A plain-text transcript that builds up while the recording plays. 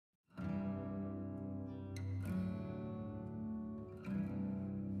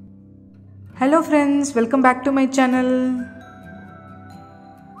Hello friends, welcome back to my channel.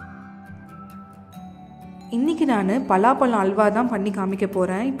 இன்னைக்கு நான் பலாப்பழம் அல்வா தான் பண்ணி காமிக்க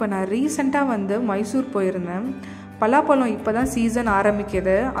போறேன். இப்போ நான் ரீசன்ட்டா வந்து மைசூர் போயிருந்தேன். பலாப்பழம் இப்போதான் சீசன்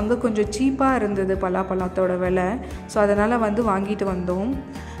ஆரம்பிக்குது. அங்க கொஞ்சம் சீப்பா இருந்தது பலாப்பழத்தோட விலை. சோ அதனால வந்து வாங்கிட்டு வந்தோம்.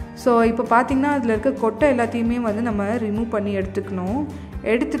 சோ இப்போ பாத்தீங்கன்னா அதுல இருக்க கொட்டை எல்லாத்தையுமே வந்து நம்ம ரிமூவ் பண்ணி எடுத்துக்கணும்.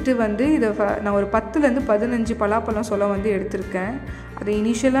 எடுத்துட்டு வந்து இத நான் ஒரு 10 ல இருந்து 15 பலாப்பழம் சொல வந்து எடுத்துர்க்கேன். அது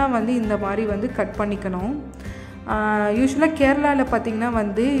இனிஷியலா வந்து இந்த மாதிரி வந்து கட் பண்ணிக்கணும். யூசுவலா கேரளால பாத்தீங்கன்னா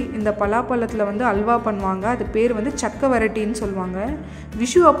வந்து இந்த பலாப்பழத்துல வந்து அல்வா பண்ணுவாங்க. அது பேர் வந்து chakka varattiன்னு சொல்வாங்க.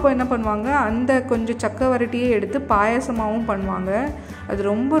 vishu அப்போ என்ன பண்ணுவாங்க அந்த கொஞ்சம் chakka varattiயை எடுத்து payasamaவும் பண்ணுவாங்க. அது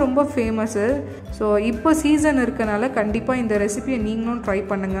ரொம்ப ரொம்ப ஃபேமஸ். சோ இப்போ சீசன் இருக்கனால கண்டிப்பா இந்த ரெசிபியை நீங்களும் ட்ரை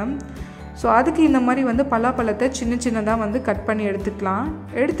பண்ணுங்க. சோ அதுக்கு இந்த மாதிரி வந்து பலாப்பழத்தை சின்ன சின்னதா வந்து கட் பண்ணி எடுத்துக்கலாம்.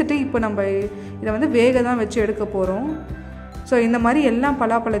 எடுத்துட்டு இப்போ நம்ம இத வந்து வேக தான் வச்சு எடுக்க போறோம். சோ இந்த மாதிரி எல்லா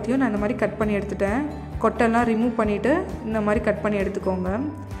பலாப்பழத்தையும் நான் இந்த மாதிரி கட் பண்ணி எடுத்துட்டேன். கொட்டெல்லாம் ரிமூவ் பண்ணிட்டு இந்த மாதிரி கட் பண்ணி எடுத்துக்கோங்க.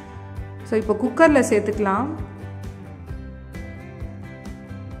 சோ இப்போ குக்கர்ல சேர்த்துக்கலாம்.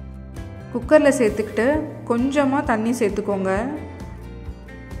 குக்கர்ல சேர்த்துக்கிட்டு கொஞ்சமா தண்ணி சேர்த்துக்கோங்க.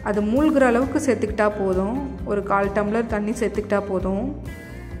 அது மூழ்குற அளவுக்கு சேர்த்துக்கிட்டா போதும். ஒரு 1/4 டம்ளர் தண்ணி சேர்த்துக்கிட்டா போதும்.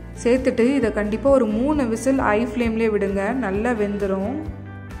 சேர்த்துட்டு இத கண்டிப்பா ஒரு 3 விசில் ஹை ஃப்ளேம்லயே விடுங்க. நல்லா வெந்துரும்.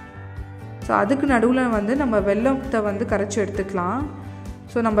 சோ அதுக்கு நடுவுல வந்து நம்ம வெல்லத்தை வந்து கரைச்சு எடுத்துக்கலாம்.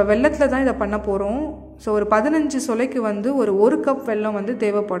 சோ நம்ம வெல்லத்துல தான் இத பண்ண போறோம். சோ ஒரு 15 சொலைக்கு வந்து ஒரு 1 கப் வெல்லம் வந்து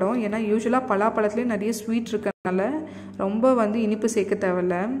தேவைப்படும். ஏன்னா யூசுவலா பலாப்பழத்திலே நிறைய ஸ்வீட் இருக்கனால ரொம்ப வந்து இனிப்பு சேர்க்க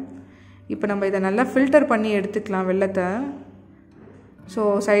தேவையில்ல. இப்போ நம்ம இத நல்லா ஃபில்டர் பண்ணி எடுத்துக்கலாம் வெல்லத்தை. சோ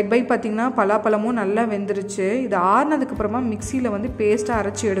சைடு பை பாத்தீங்கன்னா பலாப்பழமும் நல்லா வெந்துருச்சு. இது ஆறுனதுக்கு அப்புறமா மிக்ஸில வந்து பேஸ்டா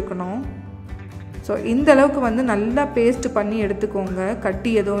அரைச்சு எடுக்கணும். சோ இந்த அளவுக்கு வந்து நல்லா பேஸ்ட் பண்ணி எடுத்துக்கோங்க.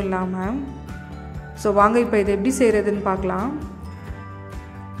 கட்டி எதுவும் இல்லாம. சோ வாங்க இப்போ இத எப்படி செய்யறதுன்னு பார்க்கலாம்.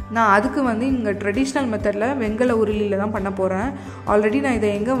 நான் அதுக்கு வந்து இங்க ட்ரெடிஷனல் மெத்தட்ல வெங்கல உருளில தான் பண்ண போறேன். ஆல்ரெடி நான் இத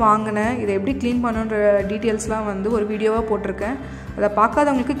எங்க வாங்குனேன், இத எப்படி க்ளீன் பண்ணனும்ன்ற டீடைல்ஸ்லாம் வந்து ஒரு வீடியோவா போட்டுருக்கேன். அத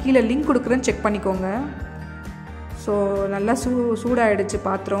பார்க்காதவங்களுக்கு கீழ லிங்க் கொடுக்கிறேன், செக் பண்ணிக்கோங்க. சோ நல்லா சூடாயிடுச்சு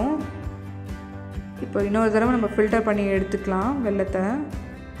பாத்திரம். இப்போ இன்னொரு தடவை நம்ம ஃபில்டர் பண்ணி எடுத்துக்கலாம் வெல்லத்தை.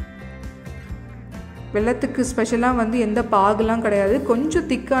 வெல்லத்துக்கு ஸ்பெஷலா வந்து எந்த பாகுலாம் கிடையாது. கொஞ்சம்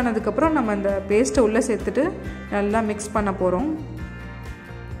திக் ஆனதுக்கு அப்புறம் நம்ம அந்த பேஸ்ட்டை உள்ள சேர்த்துட்டு நல்லா mix பண்ண போறோம்.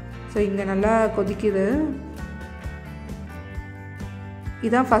 சோ இங்க நல்லா கொதிக்குது.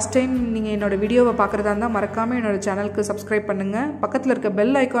 இதான் ஃபர்ஸ்ட் டைம் நீங்க என்னோட வீடியோவை பார்க்கறதா இருந்தா மறக்காம என்னோட சேனலுக்கு Subscribe பண்ணுங்க. பக்கத்துல இருக்க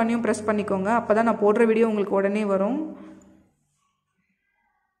பெல் ஐகானையும் பிரஸ் பண்ணிக்கோங்க. அப்பதான் நான் போடுற வீடியோ உங்களுக்கு உடனே வரும்.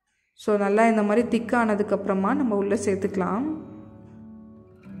 சோ நல்லா இந்த மாதிரி திக் ஆனதுக்கு அப்புறமா நம்ம உள்ள சேர்த்துக்கலாம்.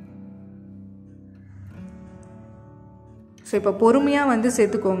 சோ இப்போ பொறுமையா வந்து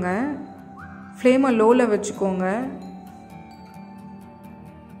சேர்த்துக்கோங்க. ஃப்ளேமை லோல வச்சுக்கோங்க.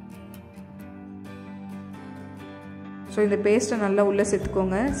 சோ இந்த பேஸ்ட்டை நல்லா உள்ள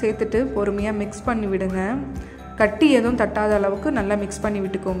சேர்த்துக்கோங்க. சேர்த்துட்டு பொறுமையா mix பண்ணி விடுங்க. கட்டி எதுவும் தட்டாத அளவுக்கு நல்லா mix பண்ணி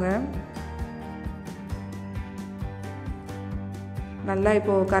விட்டுக்கோங்க. நல்லா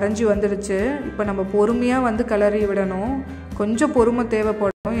இப்போ கரஞ்சி வந்துருச்சு. இப்போ நம்ம பொறுமையா வந்து கிளறி விடணும். கொஞ்சம் பொறுமை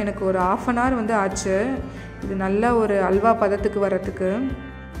தேவைப்படும். எனக்கு ஒரு 1/2 hour வந்து ஆச்சு. இது நல்ல ஒரு அல்வா பதத்துக்கு வரதுக்கு.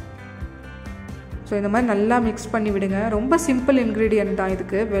 சோ இந்த மாதிரி நல்லா mix பண்ணி விடுங்க. ரொம்ப சிம்பிள் இன்கிரிடியன்ட் தான்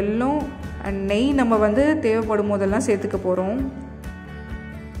இதுக்கு. வெல்லம் அண்ட் நெய் நம்ம வந்து தேவைப்படும் போதெல்லாம் சேர்த்துக்க போறோம்.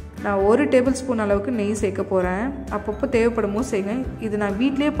 நான் 1 டேபிள் ஸ்பூன் அளவுக்கு நெய் சேர்க்க போறேன். அப்பப்போ தேவைப்படும் போது செய்யுங்க. இது நான்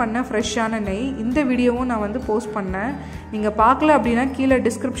வீட்லயே பண்ண ஃப்ரெஷ்ஷான நெய். இந்த வீடியோவும் நான் வந்து போஸ்ட் பண்ணேன். நீங்க பார்க்கல அப்படினா கீழ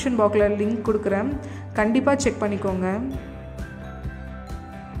டிஸ்கிரிப்ஷன் பாக்ஸ்ல லிங்க் கொடுக்கிறேன். கண்டிப்பா செக் பண்ணிக்கோங்க.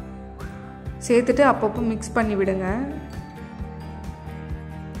 சேர்த்துட்டு அப்பப்போ mix பண்ணி விடுங்க.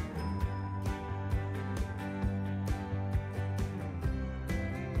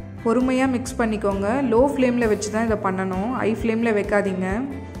 பொறுமையா mix பண்ணிக்கோங்க. லோ ஃப்ளேம்ல வச்சு தான் இத பண்ணனும். ஹை ஃப்ளேம்ல வைக்காதீங்க.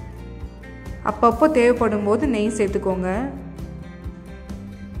 அப்பப்போ தேவைப்படும் போது நெய் சேர்த்துக்கோங்க.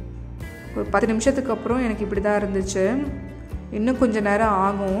 ஒரு 10 நிமிஷத்துக்கு அப்புறம் எனக்கு இப்படி தான் இருந்துச்சு. இன்னும் கொஞ்ச நேரம்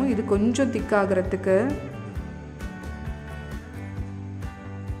ஆகும் இது கொஞ்சம் திக் ஆகிறதுக்கு.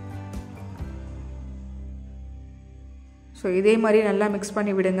 சோ இதே மாதிரி நல்லா mix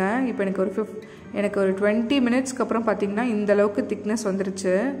பண்ணி விடுங்க. இப்போ எனக்கு ஒரு 20 மினிட்ஸ்க்கு அப்புறம் பாத்தீங்கன்னா இந்த அளவுக்கு thickness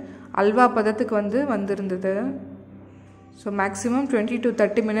வந்துருச்சு. அல்வா பதத்துக்கு வந்திருந்தது. சோ மேக்ஸिमम 20 to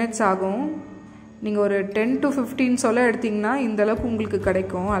 30 மினிட்ஸ் ஆகும். நீங்க ஒரு 10 to 15 சொல எடுத்தீங்கன்னா இந்த அளவுக்கு உங்களுக்கு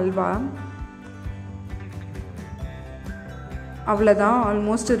கிடைக்கும் அல்வா. அவ்வளவுதான்,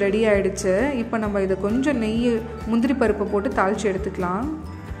 ஆல்மோஸ்ட் ரெடி ஆயிடுச்சு. இப்போ நம்ம இத கொஞ்சம் நெய் முந்திரி பருப்பு போட்டு தாளிச்சு எடுத்துக்கலாம்.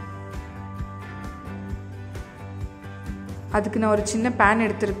 அதுக்கு நான் ஒரு சின்ன pan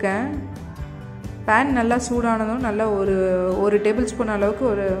எடுத்துர்க்கேன். பேன் நல்லா சூடானதும் நல்லா ஒரு டேபிள் ஸ்பூன் அளவுக்கு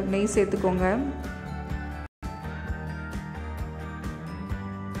ஒரு நெய் சேர்த்துக்கோங்க.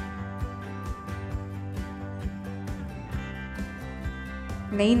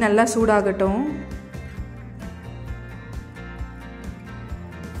 நெய் நல்லா சூடாகட்டும்.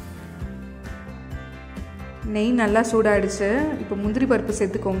 நெய் நல்லா சூடாகிடுச்சு. இப்போ முந்திரி பருப்பு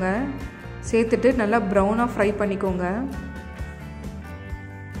சேர்த்துக்கோங்க. சேர்த்துட்டு நல்லா ப்ரௌனாக ஃப்ரை பண்ணிக்கோங்க.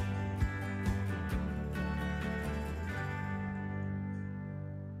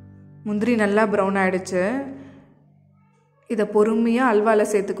 முந்திரி நல்லா ப்ரௌன் ஆகிடுச்சு. இதை பொறுமையாக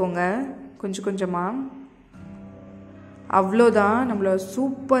அல்வாவில் சேர்த்துக்கோங்க கொஞ்சம் கொஞ்சமாக. அவ்வளோதான், நம்மளோட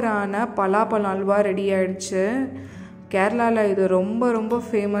சூப்பரான பலாப்பழம் அல்வா ரெடி ஆகிடுச்சு. கேரளாவில் இது ரொம்ப ரொம்ப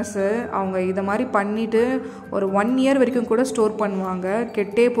ஃபேமஸ்ஸு. அவங்க இதை மாதிரி பண்ணிவிட்டு ஒரு 1 இயர் வரைக்கும் கூட ஸ்டோர் பண்ணுவாங்க,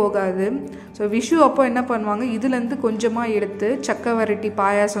 கெட்டே போகாது. ஸோ விஷு அப்போ என்ன பண்ணுவாங்க, இதுலேருந்து கொஞ்சமாக எடுத்து சக்கை வரட்டி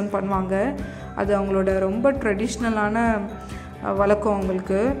பாயாசம் பண்ணுவாங்க. அது அவங்களோட ரொம்ப ட்ரெடிஷ்னலான வழக்கம்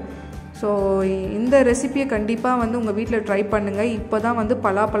அவங்களுக்கு. ஸோ இந்த ரெசிபியை கண்டிப்பாக உங்கள் வீட்டில் ட்ரை பண்ணுங்கள். இப்போ தான்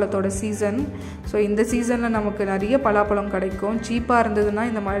பலாப்பழத்தோட சீசன். ஸோ இந்த சீசனில் நமக்கு நிறைய பலாப்பழம் கிடைக்கும். சீப்பாக இருந்ததுன்னா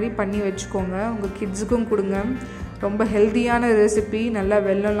இந்த மாதிரி பண்ணி வச்சுக்கோங்க. உங்கள் கிட்ஸுக்கும் கொடுங்க. ரொம்ப ஹெல்த்தியான ரெசிபி, நல்லா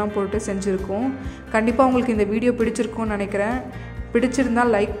வெல்லம்லாம் போட்டு செஞ்சுருக்கோம். கண்டிப்பாக உங்களுக்கு இந்த வீடியோ பிடிச்சிருக்கும்னு நினைக்கிறேன்.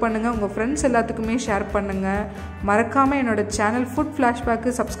 பிடிச்சிருந்தால் லைக் பண்ணுங்கள், உங்கள் ஃப்ரெண்ட்ஸ் எல்லாத்துக்குமே ஷேர் பண்ணுங்கள். மறக்காமல் என்னோடய சேனல் ஃபுட்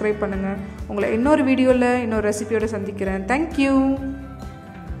ஃப்ளாஷ்பேக்கு சப்ஸ்கிரைப் பண்ணுங்கள். உங்களை இன்னொரு வீடியோவில் இன்னொரு ரெசிபியோடு சந்திக்கிறேன். தேங்க்யூ.